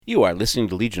You are listening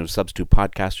to Legion of Substitute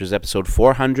Podcasters, episode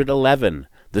 411,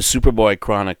 The Superboy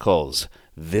Chronicles.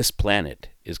 This planet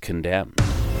is condemned.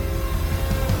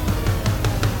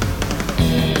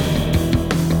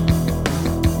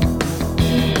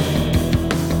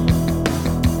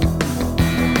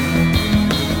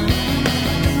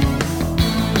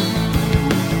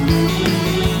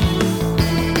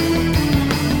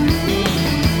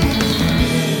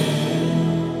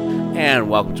 And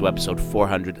welcome to episode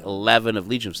 411 of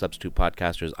Legion of Substitute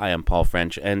Podcasters. I am Paul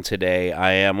French, and today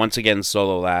I am once again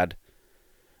solo lad,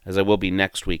 as I will be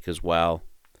next week as well.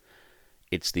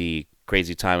 It's the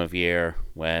crazy time of year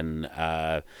when,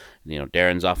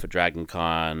 Darren's off at Dragon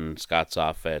Con, Scott's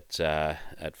off at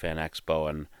Fan Expo,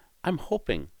 and I'm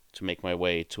hoping to make my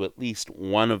way to at least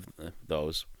one of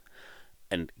those.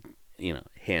 And,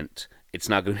 hint, it's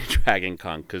not going to be Dragon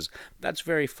Con because that's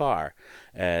very far,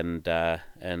 and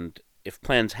if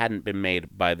plans hadn't been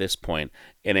made by this point,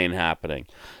 it ain't happening.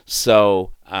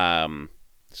 So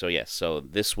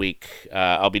this week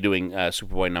I'll be doing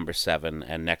Superboy number 7,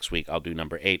 and next week I'll do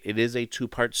number 8. It is a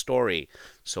 2-part story,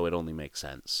 so it only makes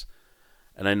sense.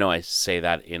 And I know I say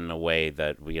that in a way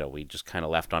that we just kind of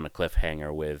left on a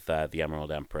cliffhanger with the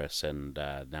Emerald Empress, and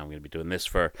now I'm going to be doing this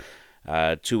for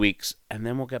 2 weeks, and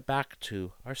then we'll get back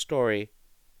to our story,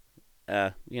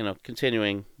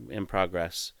 continuing in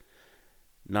progress.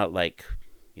 Not like,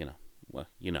 you know what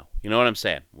I'm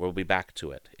saying. We'll be back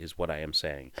to it, is what I am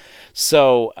saying.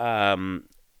 So,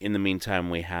 in the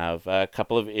meantime, we have a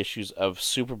couple of issues of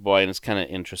Superboy, and it's kind of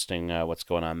interesting what's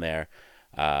going on there.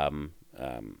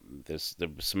 There's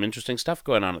some interesting stuff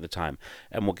going on at the time,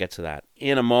 and we'll get to that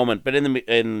in a moment. But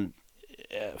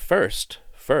first,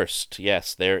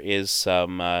 yes, there is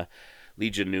some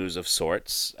Legion news of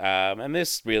sorts, and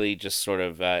this really just sort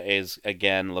of is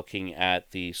again looking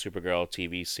at the Supergirl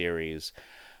TV series.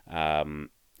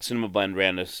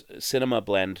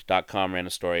 CinemaBlend.com ran a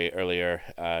story earlier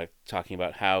talking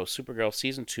about how Supergirl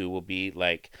season 2 will be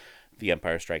like The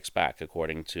Empire Strikes Back,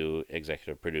 according to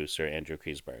executive producer Andrew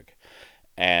Kreisberg.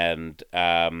 And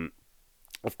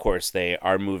of course, they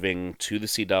are moving to the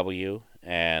CW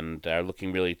and are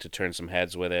looking really to turn some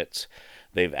heads with it.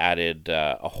 They've added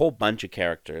a whole bunch of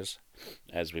characters,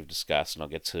 as we've discussed, and I'll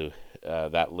get to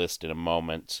that list in a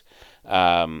moment.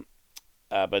 But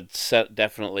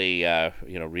definitely,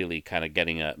 really kind of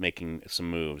making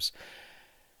some moves.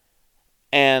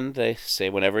 And they say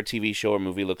whenever a TV show or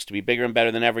movie looks to be bigger and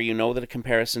better than ever, you know that a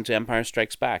comparison to Empire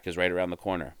Strikes Back is right around the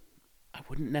corner. I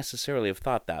wouldn't necessarily have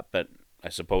thought that, but I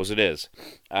suppose it is.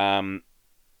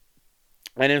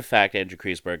 And in fact, Andrew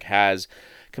Kreisberg has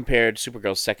compared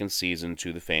Supergirl's second season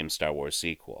to the famed Star Wars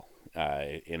sequel.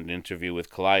 In an interview with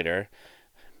Collider,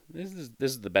 this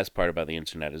is the best part about the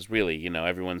internet, is really,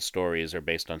 everyone's stories are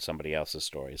based on somebody else's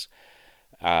stories.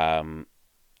 Andrew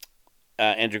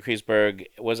Kreisberg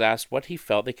was asked what he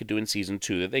felt they could do in season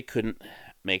 2 that they couldn't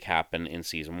make happen in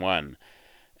season 1.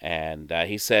 And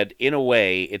he said, in a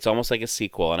way, it's almost like a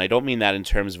sequel, and I don't mean that in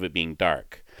terms of it being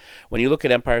dark. When you look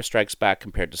at Empire Strikes Back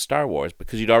compared to Star Wars,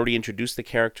 because you'd already introduced the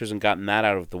characters and gotten that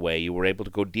out of the way, you were able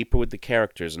to go deeper with the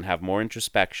characters and have more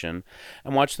introspection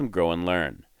and watch them grow and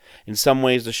learn. In some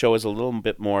ways, the show is a little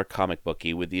bit more comic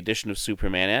booky with the addition of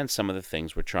Superman and some of the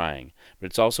things we're trying. But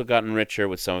it's also gotten richer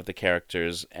with some of the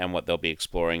characters and what they'll be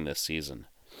exploring this season.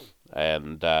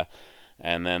 And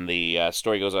then the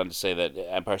story goes on to say that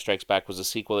Empire Strikes Back was a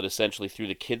sequel that essentially threw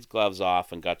the kids' gloves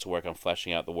off and got to work on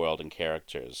fleshing out the world and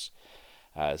characters.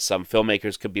 Some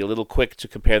filmmakers could be a little quick to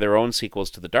compare their own sequels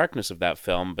to the darkness of that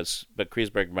film, but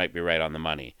Kreisberg might be right on the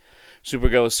money.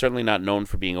 Supergirl is certainly not known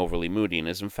for being overly moody and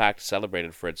is in fact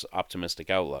celebrated for its optimistic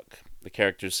outlook. The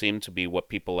characters seem to be what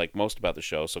people like most about the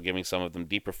show, so giving some of them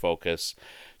deeper focus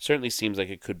certainly seems like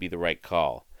it could be the right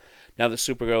call. Now that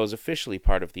Supergirl is officially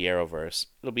part of the Arrowverse,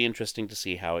 it'll be interesting to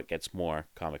see how it gets more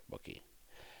comic booky.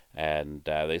 And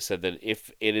they said that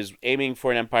if it is aiming for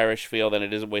an Empire-ish feel, then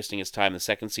it isn't wasting its time. The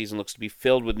second season looks to be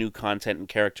filled with new content and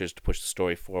characters to push the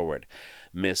story forward.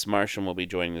 Miss Martian will be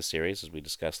joining the series, as we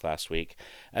discussed last week,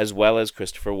 as well as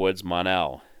Christopher Wood's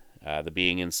Mon-El, the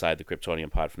being inside the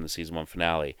Kryptonian pod from the season 1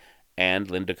 finale,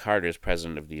 and Linda Carter's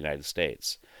President of the United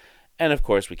States. And of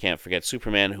course, we can't forget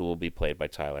Superman, who will be played by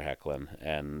Tyler Hoechlin.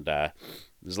 And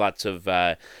there's lots of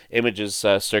images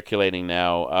circulating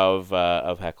now of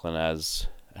Hoechlin as...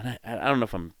 And I don't know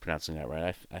if I'm pronouncing that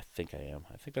right. I think I am.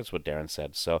 I think that's what Darren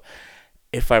said. So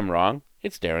if I'm wrong,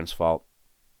 it's Darren's fault.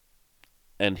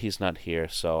 And he's not here,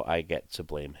 so I get to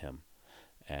blame him.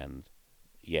 And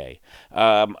yay.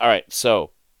 All right,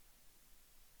 so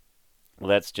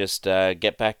let's just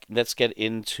get back. Let's get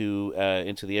into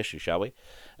the issue, shall we?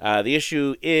 The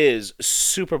issue is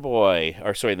Superboy,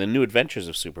 or sorry, The New Adventures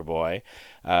of Superboy.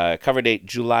 Cover date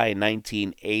July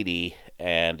 1980,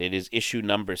 and it is issue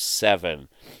number 7.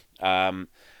 Um,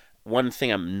 One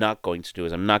thing I'm not going to do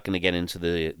is I'm not going to get into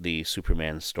the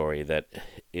Superman story that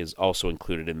is also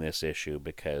included in this issue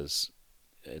because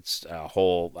it's a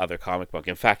whole other comic book.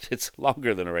 In fact, it's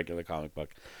longer than a regular comic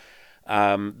book.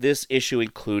 This issue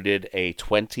included a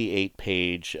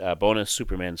 28-page bonus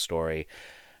Superman story,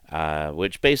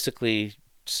 which basically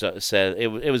said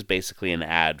it was basically an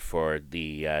ad for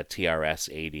the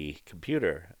TRS-80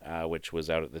 computer, which was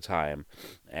out at the time,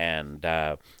 and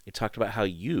it talked about how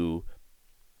you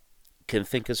can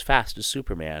think as fast as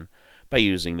Superman by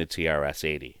using the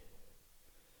TRS-80.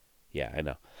 Yeah, I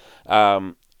know.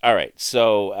 All right,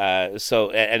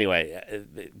 anyway,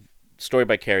 story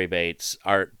by Cary Bates,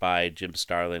 art by Jim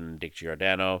Starlin and Dick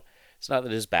Giordano. It's not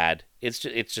that it's bad. It's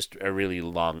just a really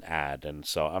long ad, and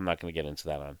so I'm not going to get into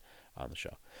that on the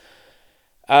show.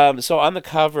 So on the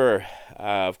cover,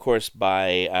 of course,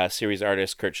 by series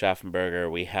artist Kurt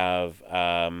Schaffenberger, we have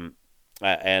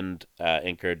and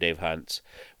inker Dave Hunt.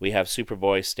 We have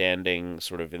Superboy standing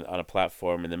sort of on a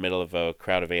platform in the middle of a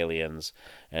crowd of aliens,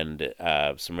 and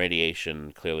some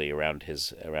radiation clearly around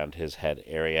his head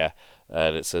area.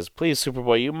 And it says, "Please,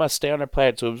 Superboy, you must stay on our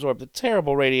planet to absorb the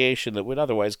terrible radiation that would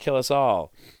otherwise kill us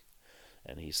all."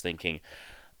 And he's thinking,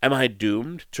 am I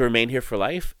doomed to remain here for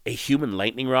life? A human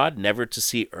lightning rod, never to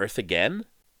see Earth again?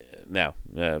 Now,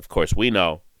 of course, we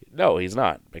know, no, he's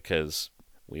not, because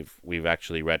we've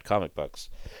actually read comic books.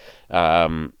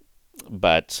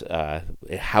 But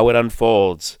how it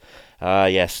unfolds,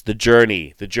 yes, the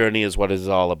journey is what it's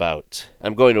all about.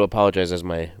 I'm going to apologize as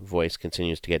my voice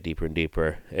continues to get deeper and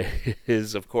deeper. It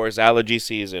is, of course, allergy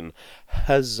season.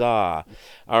 Huzzah!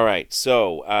 All right,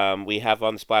 so we have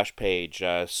on the splash page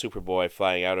Superboy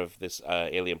flying out of this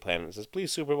alien planet and says,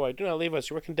 "Please, Superboy, do not leave us.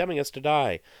 You are condemning us to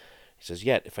die." He says,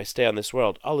 "Yet, if I stay on this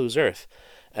world, I'll lose Earth,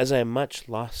 as I once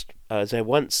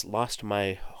lost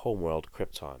my homeworld,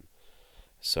 Krypton."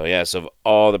 So yes, of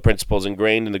all the principles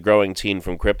ingrained in the growing teen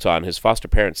from Krypton, his foster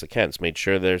parents, the Kents, made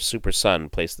sure their super son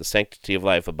placed the sanctity of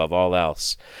life above all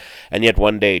else. And yet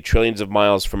one day, trillions of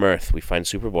miles from Earth, we find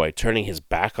Superboy turning his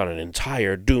back on an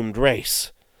entire doomed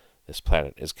race. This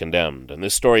planet is condemned, and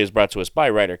this story is brought to us by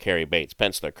writer Cary Bates,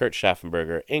 penciler Kurt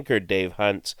Schaffenberger, inker Dave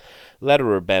Hunt,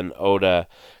 letterer Ben Oda,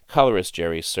 colorist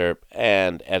Jerry Serp,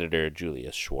 and editor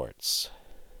Julius Schwartz.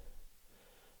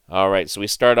 All right, so we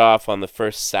start off on the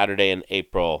first Saturday in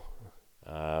April,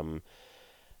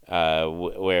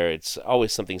 where it's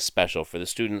always something special for the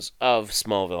students of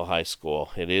Smallville High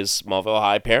School. It is Smallville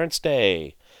High Parents'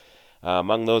 Day.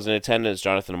 Among those in attendance,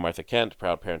 Jonathan and Martha Kent,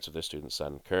 proud parents of their student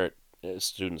son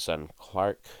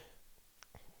Clark.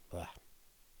 Blah.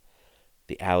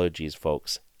 The allergies,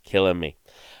 folks, killing me.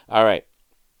 All right.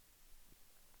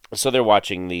 So they're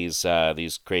watching these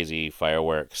crazy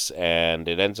fireworks, and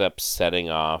it ends up setting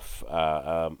off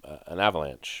an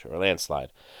avalanche or a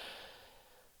landslide.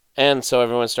 And so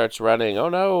everyone starts running. Oh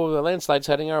no, the landslide's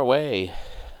heading our way.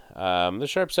 The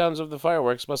sharp sounds of the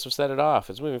fireworks must have set it off.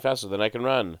 It's moving faster than I can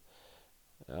run.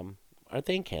 Aren't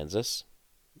they in Kansas?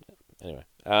 Anyway.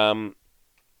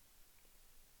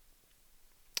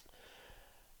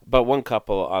 But one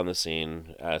couple on the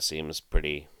scene seems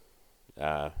pretty...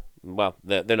 well,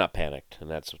 they're not panicked, and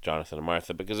that's Jonathan and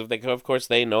Martha, because of course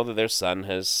they know that their son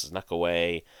has snuck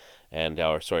away,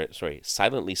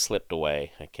 silently slipped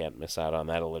away. I can't miss out on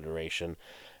that alliteration,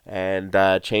 and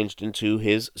changed into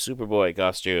his Superboy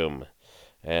costume.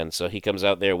 And so he comes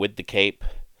out there with the cape,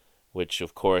 which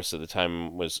of course at the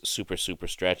time was super, super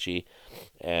stretchy,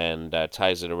 and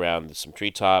ties it around some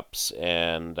treetops,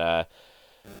 and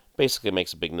basically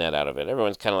makes a big net out of it.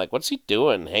 Everyone's kind of like, what's he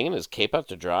doing? Hanging his cape out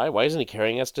to dry? Why isn't he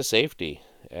carrying us to safety?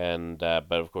 And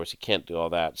but of course he can't do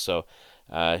all that. So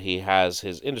he has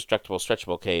his indestructible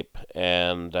stretchable cape.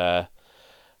 And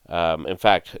in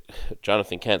fact,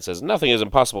 Jonathan Kent says, nothing is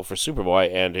impossible for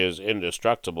Superboy and his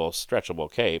indestructible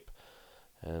stretchable cape.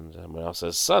 And someone else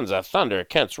says, Sons of Thunder,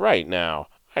 Kent's right now.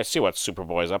 I see what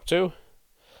Superboy's up to.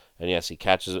 And yes,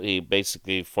 he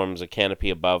basically forms a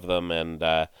canopy above them, and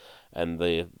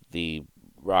the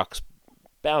rocks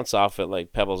bounce off it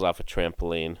like pebbles off a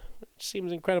trampoline. It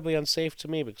seems incredibly unsafe to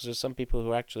me because there's some people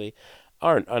who actually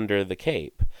aren't under the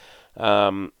cape.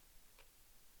 But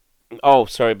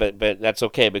that's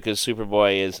okay because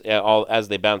Superboy is as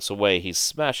they bounce away, he's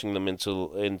smashing them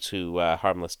into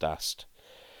harmless dust,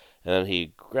 and then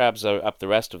he grabs up the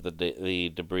rest of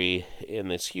the debris in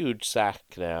this huge sack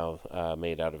now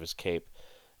made out of his cape,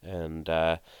 And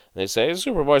they say,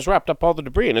 Superboy's wrapped up all the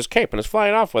debris in his cape and is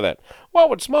flying off with it. What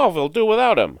would Smallville do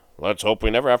without him? Let's hope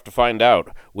we never have to find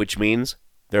out. Which means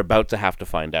they're about to have to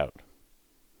find out.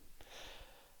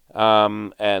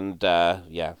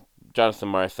 Yeah, Jonathan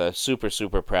Martha, super,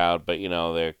 super proud, but,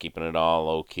 they're keeping it all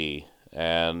low-key.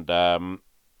 And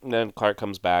then Clark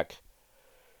comes back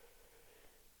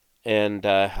and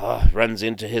runs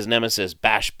into his nemesis,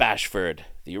 Bash Bashford,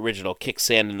 the original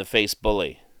kick-sand-in-the-face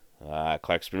bully.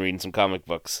 Clark's been reading some comic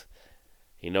books.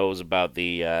 He knows about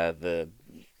the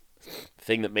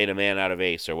thing that made a man out of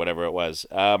Ace, or whatever it was,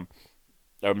 or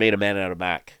made a man out of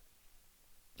Mac.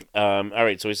 All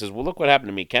right, so he says, well, look what happened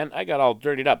to me, Kent. I got all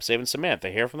dirtied up saving Samantha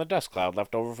here from the dust cloud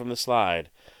left over from the slide.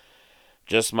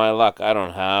 Just my luck, I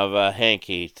don't have a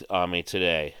hanky on me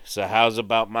today. So how's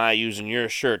about my using your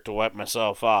shirt to wipe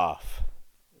myself off?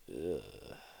 Ugh.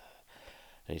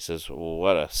 And he says, well,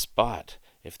 what a spot.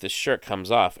 If this shirt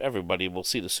comes off, everybody will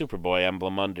see the Superboy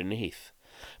emblem underneath.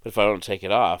 But if I don't take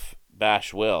it off,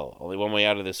 Bash will. Only one way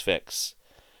out of this fix.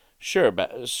 Sure,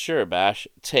 Bash,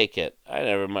 take it. I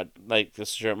never like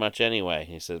this shirt much anyway.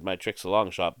 He says, my trick's a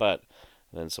long shot, but...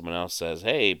 And then someone else says,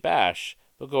 hey, Bash,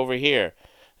 look over here.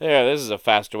 There, this is a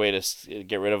faster way to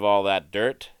get rid of all that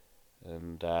dirt.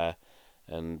 And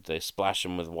they splash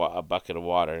him with a bucket of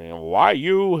water. And why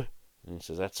you? And he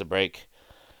says, that's a break.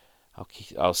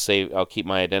 I'll keep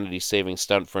my identity-saving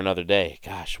stunt for another day.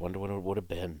 Gosh, wonder what it would have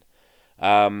been.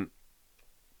 And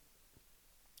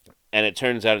it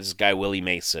turns out it's this guy, Willie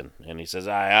Mason. And he says,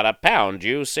 I ought to pound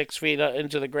you 6 feet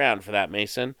into the ground for that,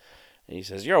 Mason. And he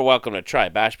says, you're welcome to try,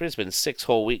 Bash, but it's been 6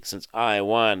 whole weeks since I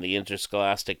won the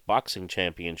Interscholastic Boxing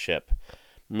Championship.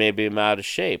 Maybe I'm out of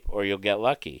shape, or you'll get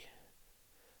lucky.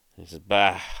 And he says,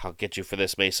 bah, I'll get you for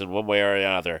this, Mason, one way or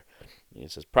another. And he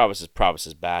says, promises,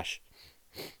 Bash.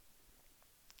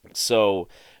 So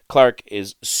Clark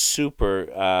is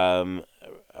super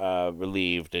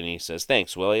relieved, and he says,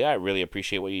 thanks, Willie. I really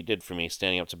appreciate what you did for me,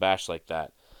 standing up to Bash like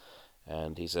that.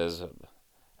 And he says,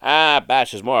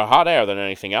 Bash is more hot air than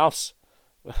anything else.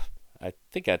 I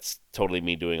think that's totally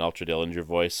me doing Ultra Dillinger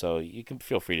voice, so you can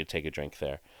feel free to take a drink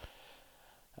there.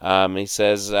 He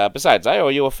says, besides, I owe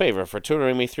you a favor for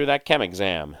tutoring me through that chem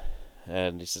exam.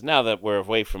 And he says, now that we're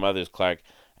away from others, Clark,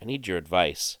 I need your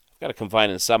advice. I've got to confide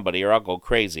in somebody or I'll go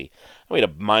crazy. I made a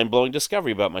mind-blowing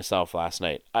discovery about myself last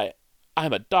night.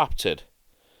 I'm adopted.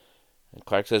 And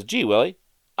Clark says, gee, Willie,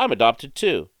 I'm adopted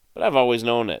too, but I've always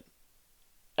known it.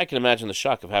 I can imagine the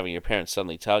shock of having your parents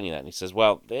suddenly telling you that. And he says,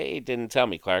 well, they didn't tell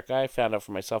me, Clark. I found out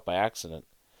for myself by accident.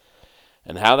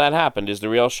 And how that happened is the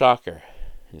real shocker.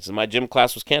 He says, my gym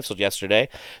class was canceled yesterday,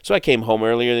 so I came home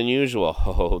earlier than usual.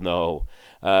 Oh, no.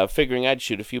 Figuring I'd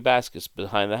shoot a few baskets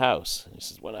behind the house. He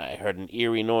says, when I heard an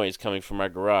eerie noise coming from our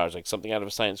garage, like something out of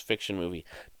a science fiction movie.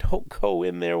 Don't go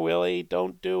in there, Willie.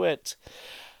 Don't do it.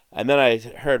 And then I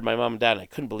heard my mom and dad, and I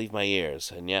couldn't believe my ears.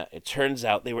 And yeah, it turns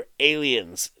out they were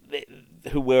aliens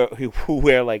who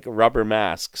wear like rubber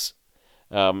masks.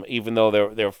 Even though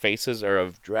their faces are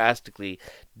of drastically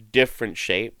different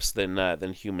shapes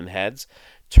than human heads.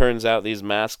 Turns out these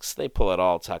masks, they pull it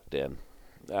all tucked in.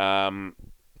 And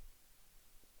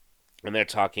they're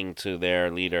talking to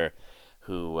their leader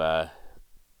who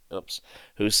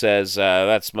says,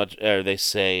 that's much, or they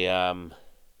say,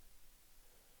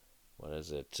 what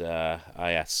is it?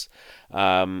 Yes.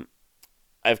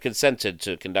 I've consented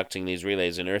to conducting these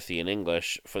relays in Earthy and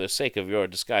English for the sake of your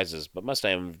disguises, but must I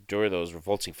endure those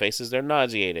revolting faces? They're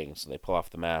nauseating. So they pull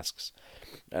off the masks.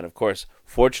 And of course,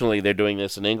 fortunately, they're doing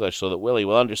this in English so that Willie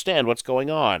will understand what's going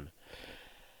on.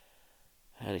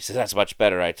 And he says, that's much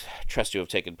better. I trust you have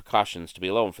taken precautions to be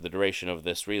alone for the duration of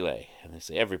this relay. And they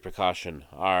say, every precaution.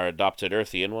 Our adopted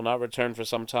Earthian will not return for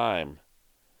some time.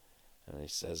 And he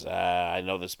says, I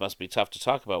know this must be tough to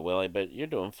talk about, Willie, but you're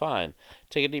doing fine.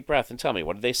 Take a deep breath and tell me,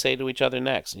 what did they say to each other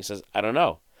next? And he says, I don't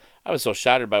know. I was so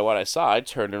shattered by what I saw, I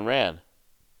turned and ran.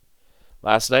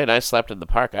 Last night I slept in the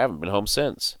park. I haven't been home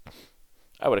since.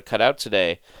 I would have cut out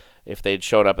today if they'd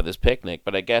shown up at this picnic,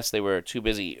 but I guess they were too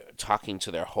busy talking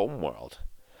to their home world.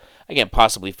 I can't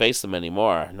possibly face them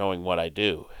anymore, knowing what I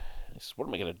do. He says, what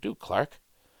am I going to do, Clark?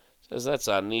 He says, that's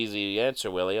not an easy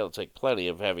answer, Willie. It'll take plenty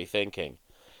of heavy thinking.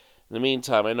 In the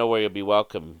meantime, I know where you'll be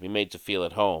welcome, be made to feel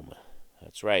at home.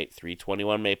 That's right,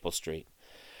 321 Maple Street.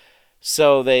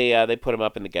 So they put him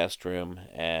up in the guest room,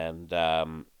 and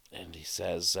he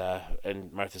says,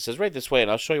 and Martha says, right this way,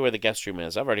 and I'll show you where the guest room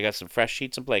is. I've already got some fresh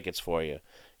sheets and blankets for you.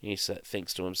 And he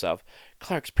thinks to himself,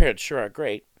 Clark's parents sure are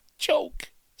great.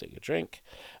 Choke! Take a drink.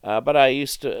 But I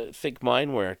used to think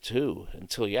mine were, too,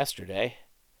 until yesterday.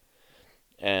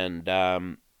 And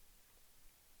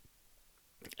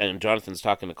And Jonathan's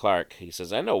talking to Clark. He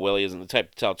says, I know Willie isn't the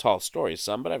type to tell tall stories,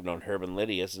 son, but I've known Herb and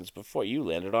Lydia since before you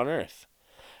landed on Earth.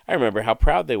 I remember how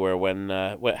proud they were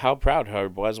how proud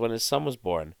Herb was when his son was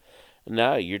born.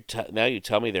 Now now you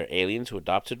tell me they're aliens who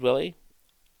adopted Willie?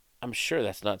 I'm sure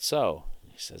that's not so.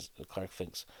 He says. Clark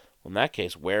thinks, well, in that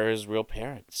case, where are his real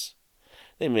parents?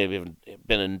 They may have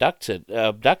been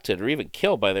abducted, or even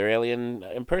killed by their alien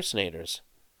impersonators.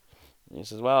 And he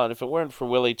says, well, and if it weren't for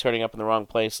Willie turning up in the wrong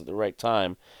place at the right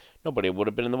time, nobody would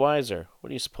have been in the wiser. What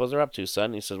do you suppose they're up to,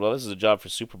 son? He says, well, this is a job for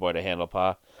Superboy to handle,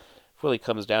 Pa. If Willie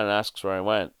comes down and asks where I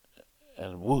went,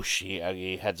 and whoosh,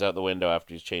 he heads out the window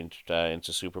after he's changed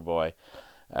into Superboy.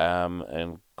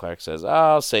 And Clark says,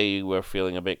 I'll say you were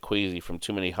feeling a bit queasy from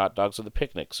too many hot dogs at the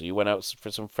picnic, so you went out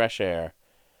for some fresh air.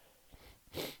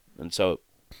 And so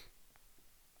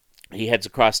he heads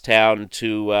across town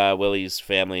to Willie's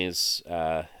family's,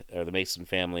 or the Mason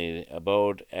family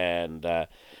abode, and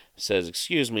says,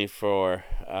 excuse me for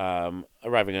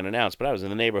arriving unannounced, but I was in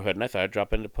the neighborhood, and I thought I'd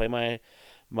drop in to play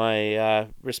my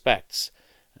respects.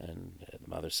 And the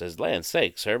mother says, land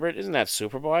sakes, Herbert, isn't that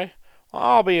Superboy?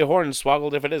 I'll be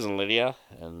hornswoggled if it isn't, Lydia.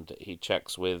 And he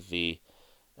checks with the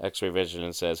X-ray vision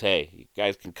and says, hey, you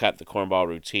guys can cut the cornball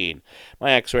routine.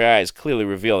 My X-ray eyes clearly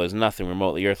reveal there's nothing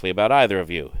remotely earthly about either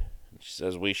of you. She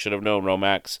says, we should have known,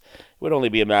 Romax. It would only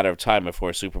be a matter of time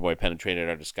before Superboy penetrated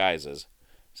our disguises.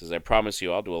 He says, I promise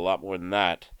you I'll do a lot more than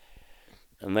that.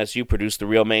 Unless you produce the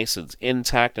real Masons,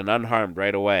 intact and unharmed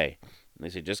right away. And they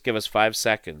say, just give us 5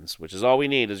 seconds, which is all we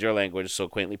need, as your language so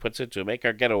quaintly puts it, to make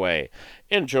our getaway.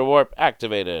 Intrawarp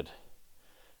activated.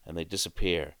 And they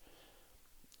disappear.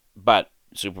 But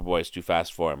Superboy's too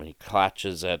fast for him, and he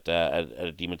clutches at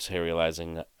a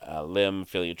dematerializing limb,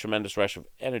 feeling a tremendous rush of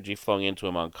energy flowing into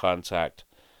him on contact.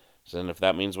 So, and if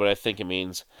that means what I think it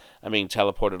means, I'm being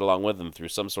teleported along with him through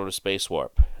some sort of space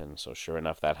warp. And so sure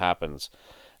enough, that happens.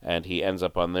 And he ends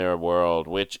up on their world,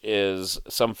 which is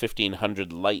some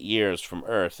 1,500 light years from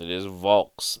Earth. It is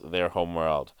Volks, their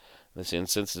homeworld. And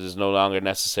since it is no longer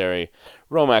necessary,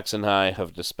 Romax and I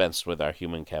have dispensed with our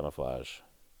human camouflage.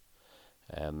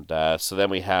 And so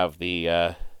then we have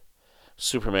the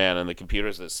Superman and the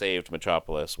computers that saved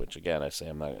Metropolis, which again I say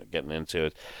I'm not getting into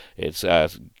it. It's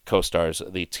co-stars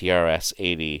the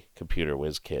TRS-80 computer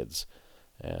whiz kids,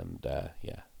 and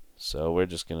yeah. So we're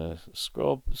just gonna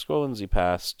scroll and z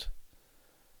past,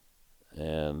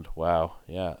 and wow,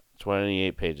 yeah,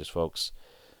 28 pages, folks.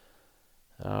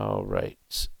 All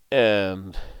right,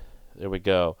 and there we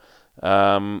go.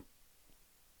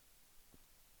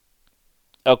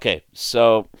 Okay,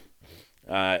 so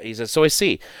he says, so I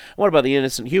see. What about the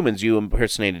innocent humans you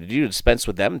impersonated? Did you dispense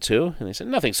with them too? And they said,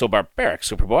 nothing so barbaric,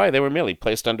 Superboy. They were merely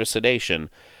placed under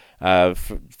sedation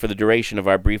for the duration of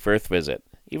our brief Earth visit.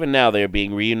 Even now they are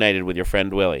being reunited with your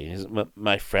friend Willie.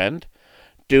 My friend?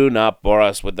 Do not bore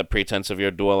us with the pretense of your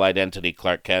dual identity,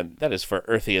 Clark Kent. That is for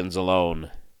Earthians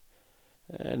alone.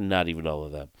 Not even all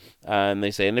of them. And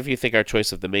they say, and if you think our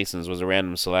choice of the Masons was a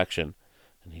random selection?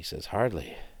 And he says,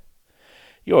 hardly.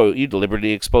 You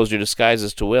deliberately exposed your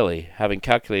disguises to Willie, having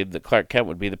calculated that Clark Kent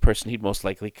would be the person he'd most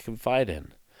likely confide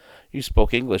in. You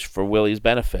spoke English for Willie's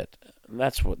benefit. And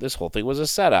that's what this whole thing was a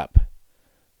setup.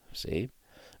 See?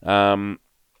 And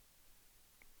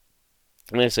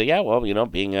they say, yeah, well,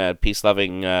 being a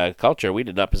peace-loving culture, we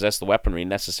did not possess the weaponry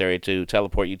necessary to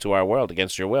teleport you to our world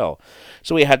against your will.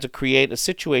 So we had to create a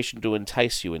situation to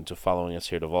entice you into following us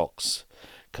here to Volks.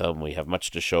 Come, we have much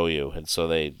to show you. And so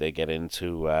they get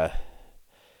into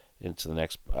the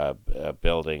next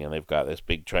building, and they've got this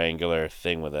big triangular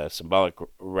thing with a symbolic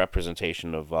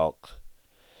representation of Volk,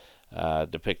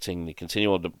 depicting the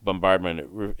continual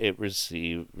bombardment it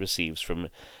receives from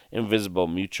invisible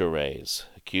mutual rays.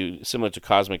 Similar to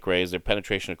cosmic rays, their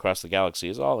penetration across the galaxy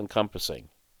is all-encompassing.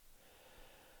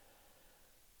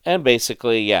 And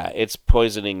basically, yeah, it's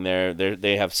poisoning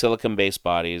they have silicon-based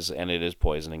bodies, and it is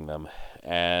poisoning them.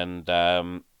 And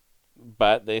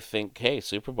but they think, hey,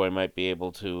 Superboy might be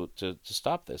able to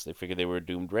stop this. They figure they were a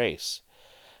doomed race.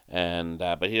 And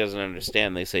but he doesn't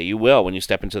understand. They say, you will when you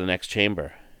step into the next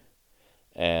chamber.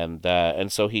 And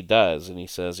so he does. And he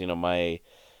says, he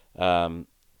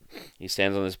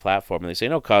stands on this platform, and they say,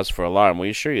 no cause for alarm. We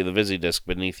assure you the Visi-disc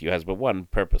beneath you has but one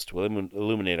purpose, to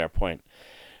illuminate our point.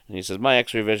 And he says, my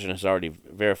X-ray vision has already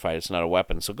verified it's not a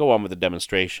weapon, so go on with the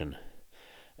demonstration.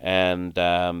 And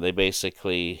they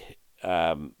basically...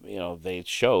 they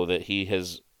show that he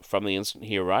has, from the instant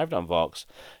he arrived on Volks,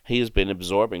 he has been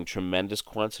absorbing tremendous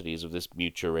quantities of this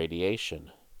mutual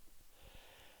radiation.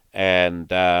 And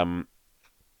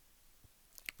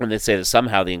And they say that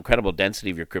somehow the incredible density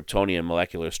of your Kryptonian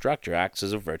molecular structure acts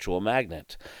as a virtual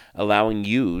magnet, enabling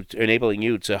you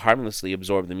to harmlessly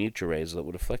absorb the muta rays that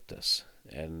would afflict us.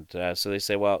 And so they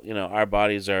say, well, our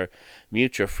bodies are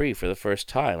muta-free for the first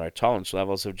time. Our tolerance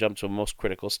levels have jumped to a most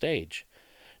critical stage.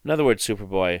 In other words,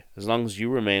 Superboy, as long as you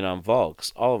remain on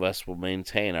Volks, all of us will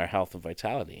maintain our health and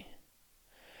vitality.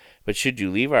 But should you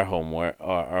leave our home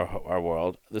our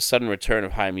world, the sudden return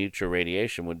of high muta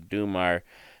radiation would doom our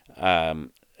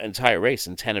entire race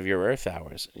in 10 of your Earth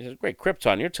hours. He says, great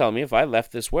Krypton, you're telling me if I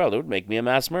left this world, it would make me a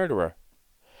mass murderer.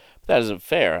 But that isn't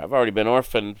fair. I've already been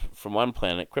orphaned from one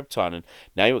planet, Krypton, and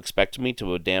now you expect me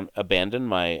to abandon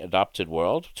my adopted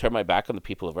world, turn my back on the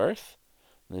people of Earth?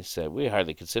 And they said, we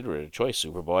hardly consider it a choice,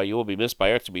 Superboy. You will be missed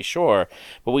by Earth, to be sure,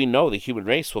 but we know the human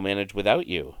race will manage without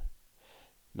you.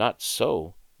 Not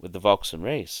so with the Vulcan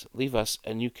race. Leave us,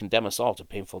 and you condemn us all to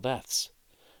painful deaths.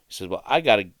 He says, well, I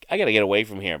gotta get away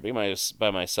from here, be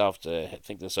by myself to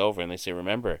think this over. And they say,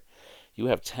 remember, you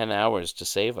have 10 hours to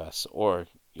save us, or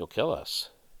you'll kill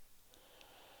us.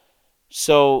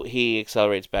 So he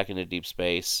accelerates back into deep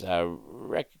space,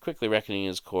 quickly reckoning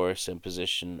his course and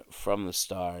position from the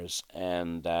stars.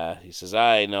 And he says,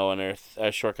 I know an Earth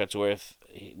shortcut to Earth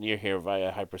near here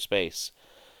via hyperspace.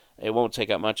 It won't take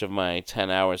up much of my 10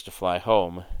 hours to fly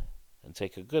home. And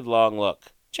take a good long look.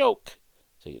 Choke!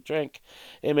 Take a drink.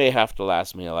 It may have to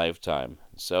last me a lifetime.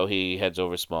 So he heads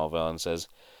over Smallville and says,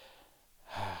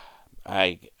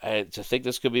 I to think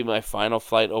this could be my final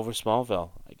flight over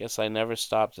Smallville. I guess I never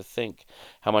stopped to think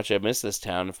how much I miss this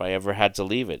town if I ever had to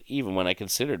leave it, even when I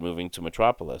considered moving to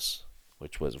Metropolis,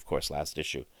 which was, of course, last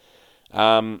issue.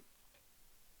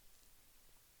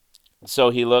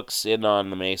 So he looks in on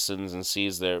the Masons and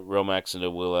sees that Romax and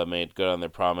Awula made good on their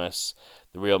promise.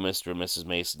 The real Mr. and Mrs.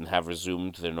 Mason have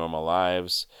resumed their normal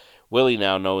lives. Willie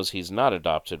now knows he's not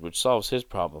adopted, which solves his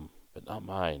problem, but not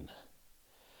mine.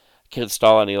 I can't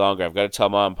stall any longer. I've got to tell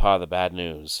Mom and Pa the bad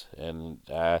news. And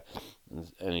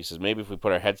he says, maybe if we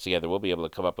put our heads together, we'll be able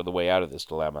to come up with a way out of this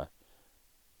dilemma.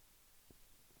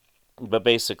 But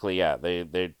basically, yeah,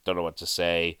 they don't know what to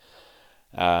say.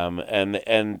 And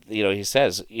he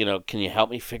says, can you help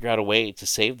me figure out a way to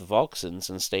save the Vulcans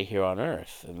and stay here on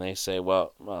Earth? And they say,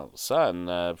 well,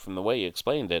 son, from the way you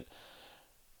explained it,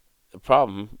 the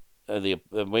problem, the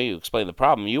way you explained the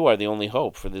problem, you are the only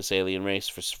hope for this alien race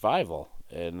for survival.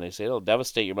 And they say, it'll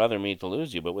devastate your mother and me to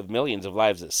lose you, but with millions of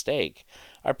lives at stake,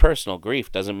 our personal grief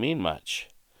doesn't mean much.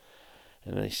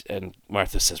 And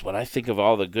Martha says, when I think of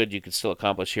all the good you could still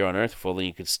accomplish here on Earth if only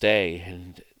you could stay,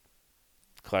 and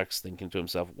Clark's thinking to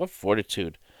himself, what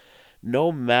fortitude.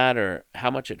 No matter how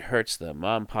much it hurts them,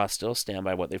 Mom and Pa still stand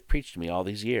by what they've preached to me all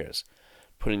these years,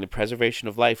 putting the preservation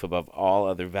of life above all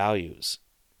other values.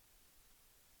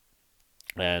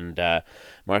 And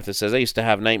Martha says, I used to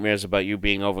have nightmares about you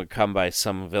being overcome by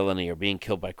some villainy or being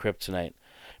killed by kryptonite,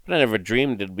 but I never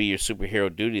dreamed it'd be your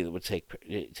superhero duty that would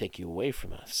take you away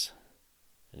from us.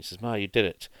 And he says, Ma, you did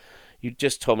it. You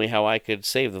just told me how I could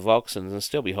save the Vulcans and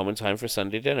still be home in time for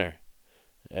Sunday dinner.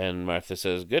 And Martha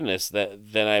says, goodness,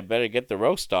 then I better get the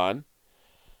roast on.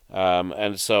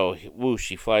 And so, whoosh,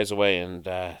 he flies away, and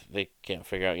they can't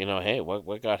figure out, hey,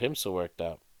 what got him so worked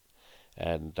up?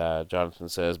 And Jonathan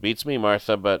says, beats me,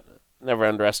 Martha, but never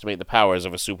underestimate the powers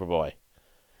of a Superboy.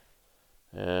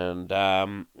 And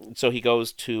so he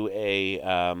goes to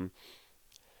a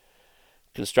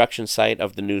construction site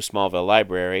of the new Smallville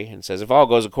Library and says, if all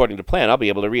goes according to plan, I'll be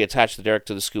able to reattach the derrick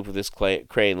to the scoop of this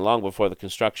crane long before the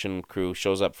construction crew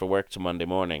shows up for work to Monday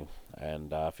morning.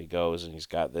 And off he goes, and he's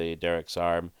got the derrick's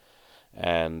arm,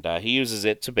 and he uses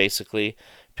it to basically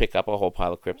pick up a whole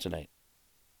pile of kryptonite.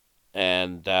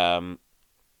 And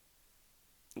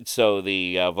so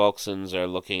the Vulcans are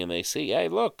looking, and they see, hey,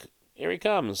 look, here he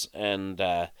comes.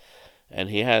 And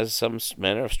he has some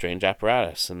manner of strange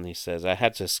apparatus. And he says, I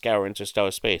had to scour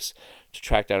interstellar space to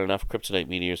track down enough kryptonite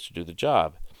meteors to do the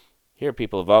job. Here,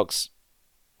 people of Vulks,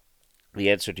 the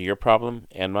answer to your problem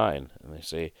and mine. And they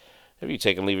say, have you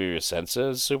taken leave of your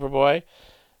senses, Superboy?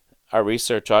 Our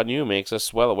research on you makes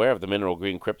us well aware of the mineral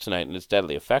green kryptonite and its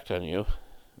deadly effect on you.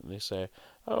 And they say,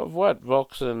 of what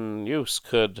Vulcan use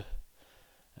could...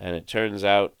 And it turns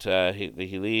out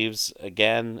he leaves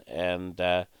again,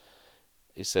 and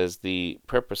he says the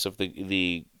purpose of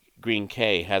the Green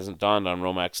K hasn't dawned on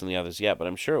Romax and the others yet, but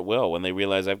I'm sure it will when they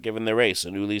realize I've given their race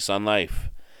a new lease on life.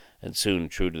 And soon,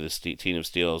 true to the Team of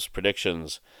Steel's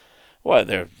predictions, well,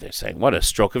 they're saying, what a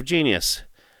stroke of genius.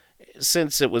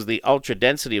 Since it was the ultra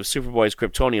density of Superboy's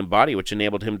Kryptonian body which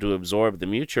enabled him to absorb the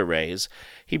muta rays,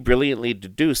 he brilliantly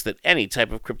deduced that any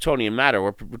type of Kryptonian matter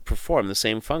would perform the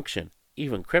same function,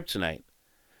 even kryptonite.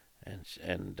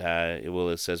 And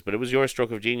Willis says, but it was your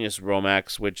stroke of genius,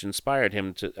 Romax, which inspired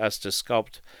us to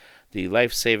sculpt the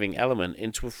life-saving element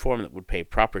into a form that would pay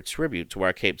proper tribute to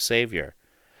our Cape Savior.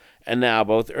 And now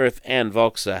both Earth and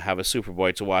Volxa have a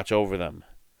Superboy to watch over them.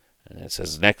 And it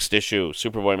says, next issue,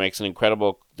 Superboy makes an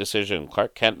incredible decision.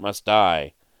 Clark Kent must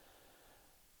die.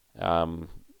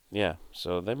 Yeah,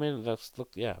 so they made us look.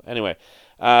 Yeah. Anyway,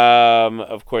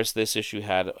 of course, this issue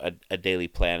had a Daily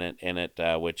Planet in it,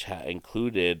 which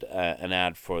included an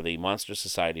ad for the Monster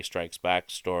Society Strikes Back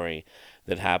story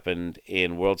that happened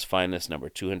in World's Finest number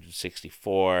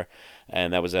 264,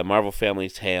 and that was a Marvel Family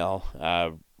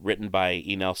Tale written by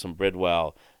E. Nelson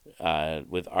Bridwell.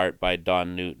 With art by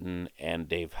Don Newton and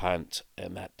Dave Hunt,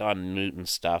 and that Don Newton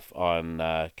stuff on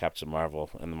Captain Marvel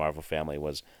and the Marvel Family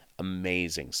was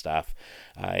amazing stuff.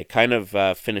 It kind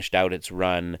of finished out its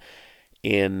run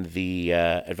in the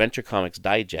Adventure Comics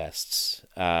digests,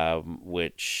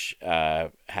 which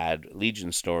had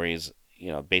Legion stories.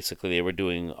 You know, basically they were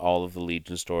doing all of the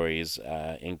Legion stories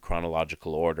in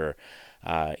chronological order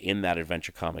in that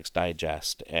Adventure Comics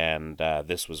digest, and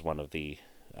this was one of the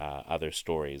other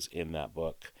stories in that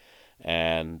book.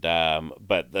 And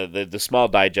but the small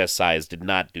digest size did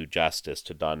not do justice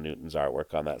to Don Newton's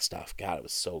artwork on that stuff. God, it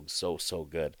was so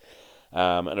good.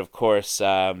 And of course,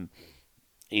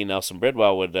 E. Nelson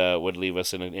Bridwell would leave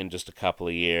us in just a couple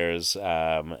of years,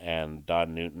 and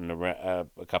Don Newton a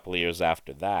couple of years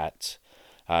after that,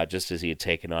 just as he had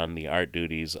taken on the art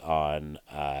duties on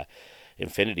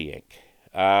Infinity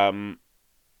Inc.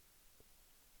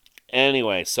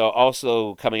 Anyway, so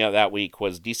also coming out that week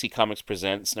was DC Comics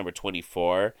Presents number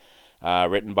 24,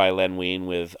 written by Len Wein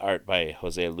with art by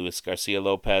Jose Luis Garcia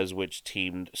Lopez, which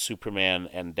teamed Superman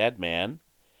and Deadman.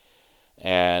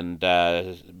 And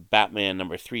Batman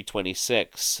number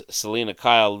 326. Selina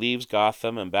Kyle leaves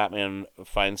Gotham, and Batman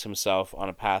finds himself on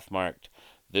a path marked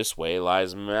 "This Way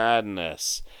Lies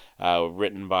Madness."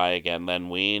 Written by, again, Len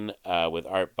Wein, with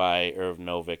art by Irv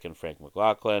Novick and Frank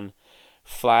McLaughlin.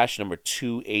 Flash number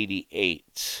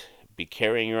 288. Be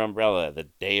Carrying Your Umbrella, The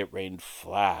Day It Rained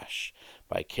Flash,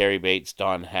 by Cary Bates,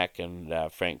 Don Heck, and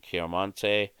Frank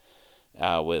Chiaramonte,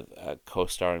 with a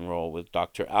co-starring role with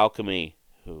Dr. Alchemy,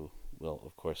 who we'll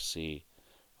of course see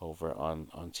over on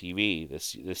TV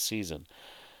this season.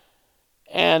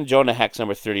 And Jonah Hex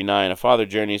number 39. A father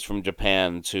journeys from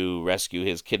Japan to rescue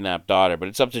his kidnapped daughter, but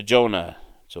it's up to Jonah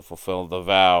to fulfill the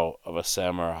vow of a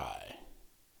samurai,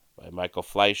 by Michael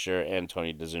Fleischer and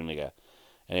Tony DeZuniga.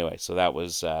 Anyway, so that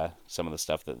was some of the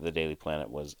stuff that the Daily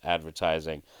Planet was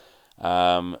advertising.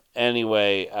 So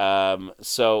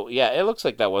yeah, it looks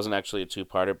like that wasn't actually a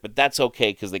two-parter, but that's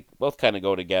okay because they both kind of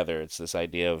go together. It's this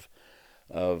idea of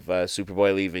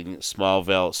Superboy leaving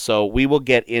Smallville. So we will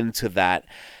get into that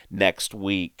next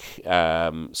week.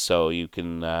 So you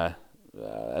can,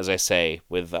 as I say,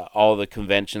 with all the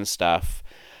convention stuff.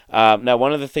 Now,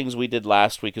 one of the things we did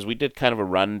last week is we did kind of a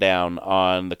rundown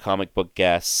on the comic book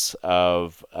guests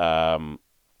of Dragon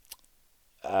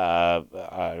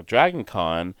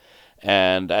Con,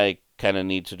 and I kind of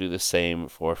need to do the same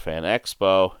for Fan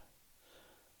Expo.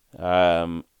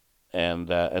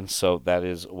 And so that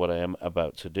is what I am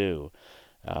about to do,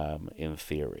 in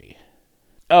theory.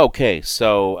 Okay,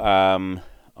 so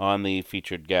on the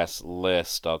featured guest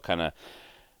list, I'll kind of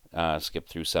skip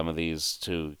through some of these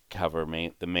to cover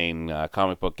the main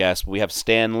comic book guests. We have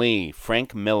Stan Lee,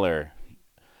 Frank Miller,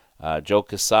 Joe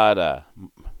Quesada.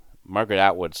 Margaret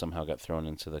Atwood somehow got thrown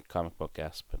into the comic book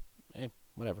guest, but hey,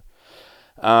 whatever.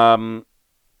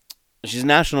 She's a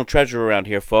national treasure around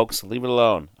here, folks. Leave it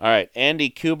alone. All right, Andy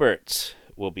Kubert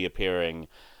will be appearing,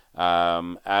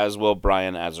 as will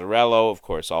Brian Azzarello, of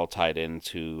course, all tied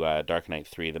into Dark Knight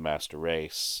 3, The Master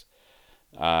Race.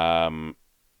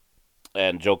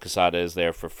 And Joe Quesada is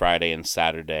there for Friday and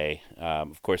Saturday.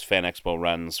 Of course, Fan Expo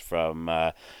runs from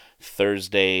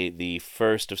Thursday, the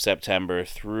 1st of September,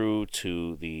 through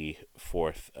to the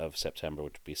 4th of September,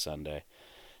 which would be Sunday.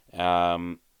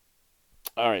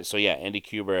 All right, so yeah, Andy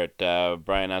Kubert,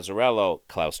 Brian Azzarello,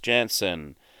 Klaus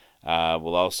Janson.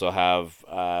 We'll also have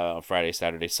Friday,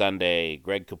 Saturday, Sunday,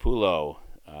 Greg Capullo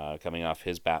coming off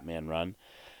his Batman run,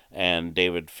 and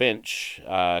David Finch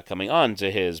coming on to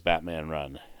his Batman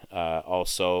run.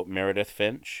 Also, Meredith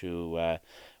Finch, who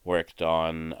worked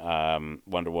on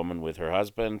Wonder Woman with her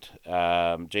husband.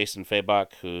 Jason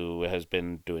Fabok, who has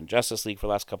been doing Justice League for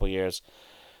the last couple of years.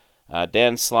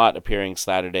 Dan Slott appearing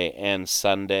Saturday and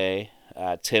Sunday.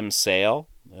 Tim Sale,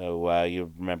 who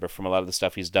you remember from a lot of the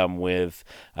stuff he's done with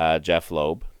Jeff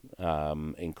Loeb,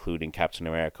 including Captain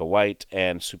America White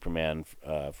and Superman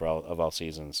for all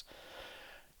seasons.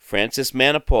 Francis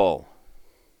Manapul,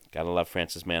 Gotta love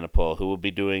Francis Manipul, who will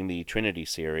be doing the Trinity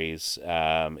series.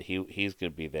 He's going to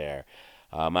be there.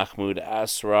 Mahmoud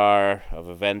Asrar of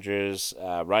Avengers.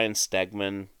 Ryan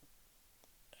Stegman.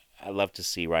 I love to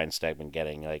see Ryan Stegman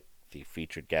getting like the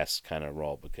featured guest kind of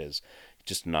role because he's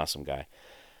just an awesome guy.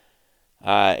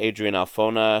 Adrian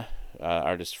Alfona,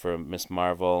 artist for Miss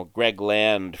Marvel. Greg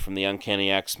Land from the Uncanny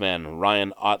X-Men.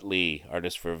 Ryan Otley,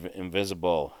 artist for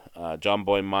Invisible. John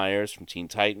Boy Myers from Teen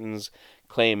Titans.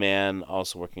 Clay Mann,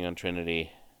 also working on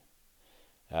Trinity.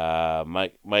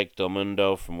 Mike Del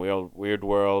Mundo from Weird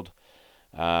World.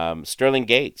 Sterling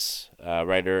Gates,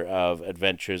 writer of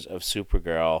Adventures of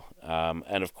Supergirl,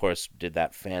 and of course did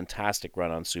that fantastic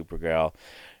run on Supergirl.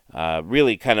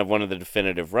 Really kind of one of the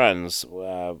definitive runs,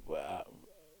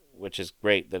 which is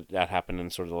great that happened in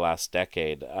sort of the last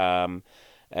decade. So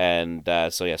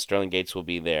yeah, Sterling Gates will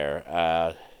be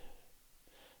there.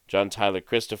 John Tyler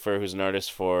Christopher, who's an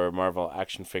artist for Marvel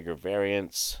action figure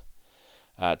variants.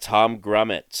 Tom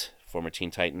Grummett, former Teen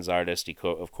Titans artist. He,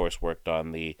 of course, worked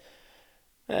on the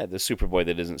Superboy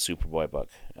that isn't Superboy book.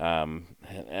 And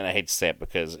I hate to say it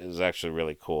because it was actually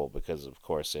really cool because, of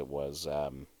course, it was,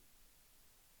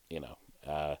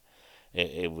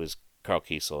 it was Carl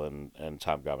Kiesel and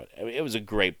Tom Grummett. I mean, it was a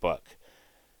great book.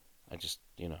 I just,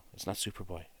 it's not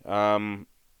Superboy.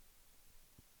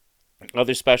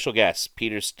 Other special guests: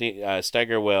 Peter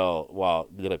Steigerwald,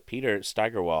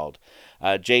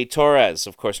 Jay Torres,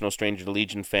 of course, no stranger to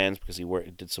Legion fans because he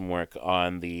did some work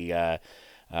on the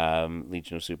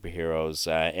Legion of Superheroes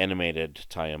animated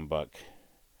tie-in book.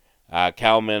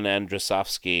 Kalman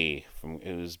Andrzejowski,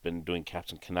 who's been doing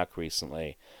Captain Canuck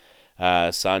recently.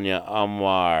 Sonia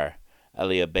Amwar,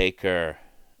 Elia Baker,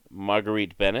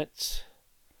 Marguerite Bennett,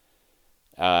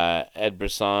 Ed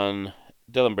Brisson,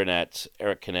 Dylan Burnett,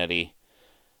 Eric Canetti,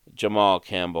 Jamal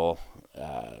Campbell,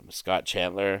 Scott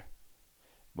Chandler,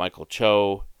 Michael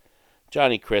Cho,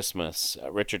 Johnny Christmas,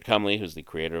 Richard Cumley, who's the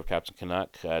creator of Captain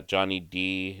Canuck, Johnny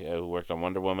D, who worked on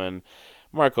Wonder Woman,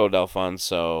 Marco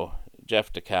D'Alfonso,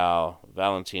 Jeff DeCal,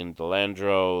 Valentin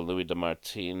Delandro, Louis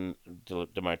DeMartinis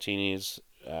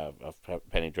of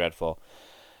Penny Dreadful,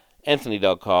 Anthony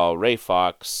Del Call, Ray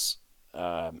Fox,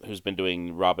 who's been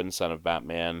doing Robin, Son of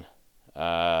Batman,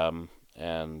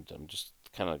 and I'm just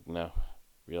kind of now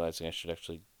realizing I should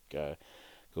actually go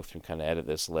through and kind of edit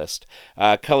this list.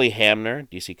 Cully Hamner,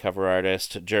 DC cover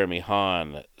artist. Jeremy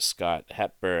Hahn, Scott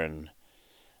Hepburn,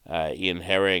 Ian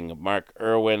Herring, Mark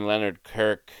Irwin, Leonard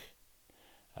Kirk,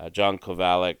 John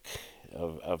Kovalik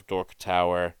of Dork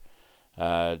Tower,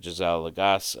 Giselle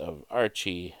Legas of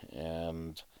Archie,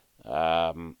 and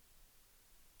the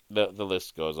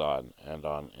list goes on and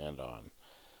on and on.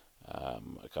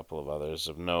 A couple of others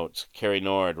of note: Kerry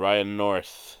Nord, Ryan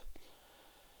North,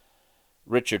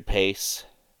 Richard Pace,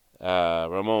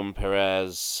 Ramon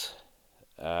Perez,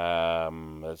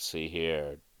 let's see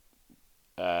here,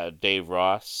 Dave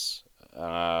Ross,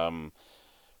 Fernando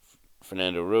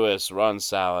Ruiz, Ron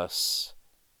Salas,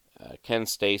 Ken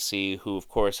Stacy, who of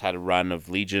course had a run of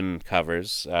Legion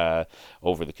covers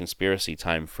over the Conspiracy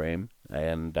time frame,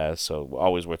 and so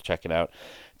always worth checking out.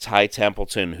 Ty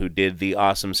Templeton, who did the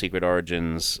awesome Secret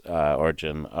origin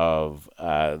of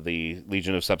the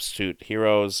Legion of Substitute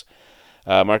Heroes.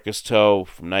 Marcus Toe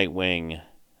from Nightwing,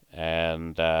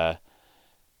 and Jim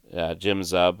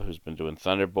Zub, who's been doing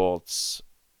Thunderbolts.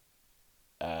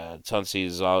 Tunsi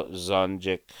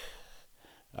Zonjic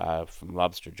from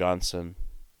Lobster Johnson,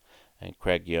 and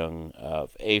Craig Young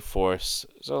of A-Force.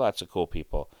 So lots of cool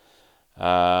people.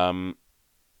 I'm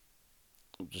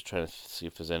just trying to see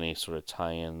if there's any sort of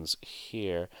tie-ins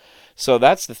here. So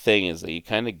that's the thing, is that you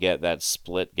kind of get that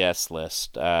split guest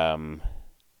list. It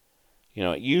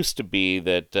used to be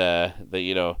that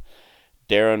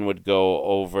Darren would go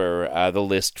over the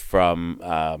list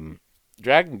from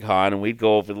Dragon Con, and we'd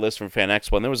go over the list from Fan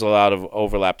Expo, and there was a lot of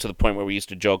overlap to the point where we used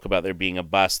to joke about there being a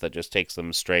bus that just takes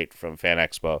them straight from Fan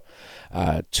Expo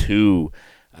to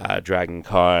Dragon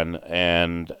Con,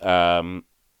 and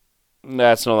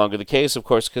that's no longer the case, of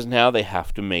course, because now they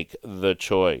have to make the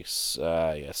choice.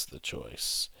 Yes, the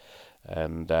choice.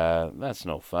 And that's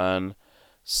no fun.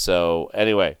 So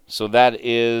anyway, so that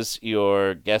is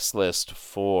your guest list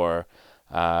for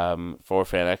Fan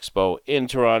Expo in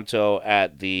Toronto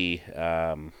at the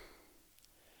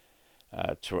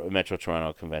Metro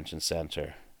Toronto Convention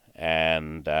Center.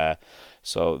 And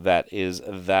so that is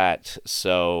that.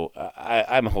 So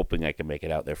I'm hoping I can make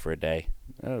it out there for a day,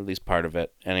 at least part of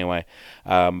it anyway.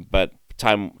 But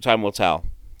time will tell.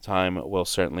 Time will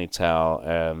certainly tell,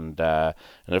 and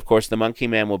of course the Monkey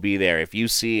Man will be there. If you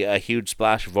see a huge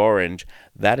splash of orange,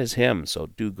 that is him. So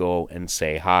do go and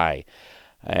say hi.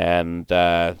 And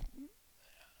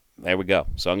There we go.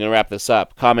 So I'm going to wrap this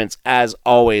up. Comments, as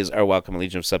always, are welcome.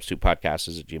 Legion of Substitute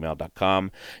Podcasters at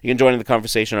gmail.com. You can join in the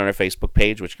conversation on our Facebook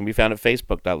page, which can be found at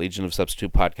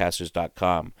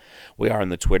facebook.legionofsubstitutepodcasters.com. We are on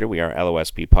the Twitter. We are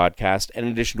LOSP Podcast. And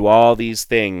in addition to all these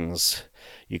things,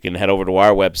 you can head over to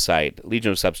our website,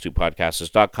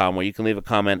 legionofsubstitutepodcasters.com, where you can leave a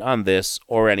comment on this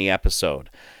or any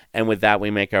episode. And with that, we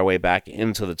make our way back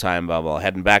into the time bubble,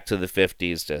 heading back to the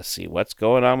 50s to see what's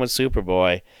going on with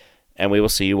Superboy. And we will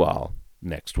see you all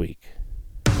next week.